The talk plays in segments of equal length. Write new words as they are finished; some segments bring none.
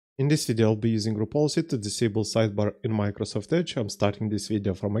In this video, I'll be using group policy to disable sidebar in Microsoft Edge. I'm starting this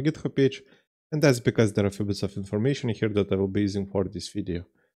video from my GitHub page, and that's because there are a few bits of information here that I will be using for this video.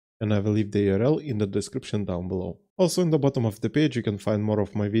 And I will leave the URL in the description down below. Also, in the bottom of the page, you can find more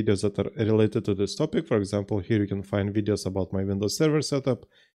of my videos that are related to this topic. For example, here you can find videos about my Windows Server setup,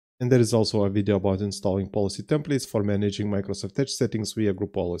 and there is also a video about installing policy templates for managing Microsoft Edge settings via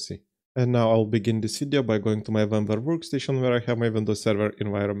group policy. And now I'll begin this video by going to my VMware workstation where I have my Windows Server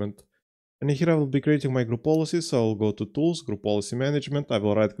environment. And here I will be creating my group policy, so I'll go to Tools, Group Policy Management. I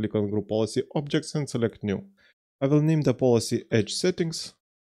will right click on Group Policy Objects and select New. I will name the policy Edge Settings,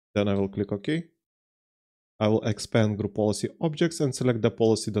 then I will click OK. I will expand Group Policy Objects and select the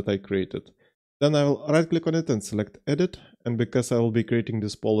policy that I created. Then I will right click on it and select Edit, and because I will be creating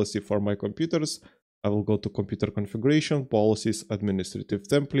this policy for my computers, I will go to Computer Configuration, Policies, Administrative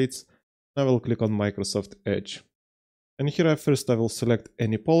Templates. I will click on Microsoft Edge. And here I will select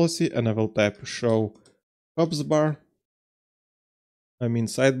any policy and I will type show sidebar,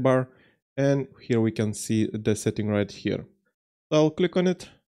 and here we can see the setting right here. So I'll click on it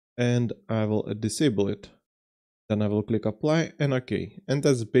and I will disable it. Then I will click apply and OK. And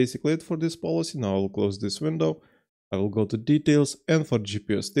that's basically it for this policy. Now I will close this window. I will go to details, and for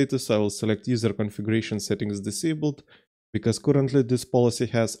GPU status I will select user configuration settings disabled, because currently this policy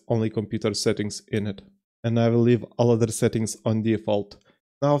has only computer settings in it. And I will leave all other settings on default.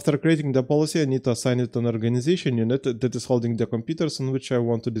 Now after creating the policy, I need to assign it to an organization unit that is holding the computers on which I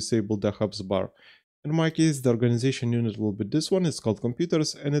want to disable the hubs bar. In my case, the organization unit will be this one. It's called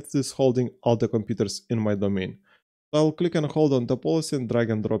computers, and it is holding all the computers in my domain. So I'll click and hold on the policy and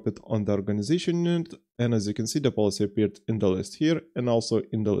drag and drop it on the organization unit. And as you can see, the policy appeared in the list here and also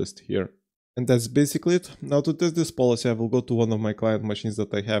in the list here. And that's basically it. Now to test this policy, I will go to one of my client machines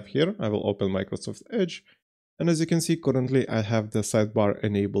that I have here. I will open Microsoft Edge. And as you can see, currently I have the sidebar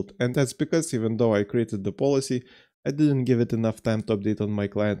enabled. And that's because even though I created the policy, I didn't give it enough time to update on my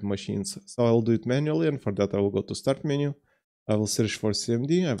client machines. So I'll do it manually, and for that I will go to Start menu. I will search for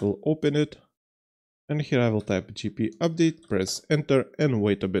CMD, I will open it. And here I will type GP update, press enter and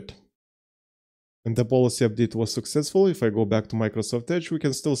wait a bit. And the policy update was successful. If I go back to Microsoft Edge, we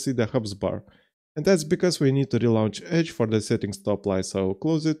can still see the hubs bar. And that's because we need to relaunch Edge for the settings to apply. So I will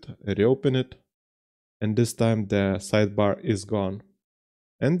close it, reopen it, and this time the sidebar is gone.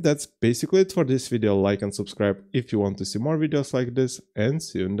 And that's basically it for this video. Like and subscribe if you want to see more videos like this, and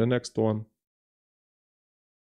see you in the next one.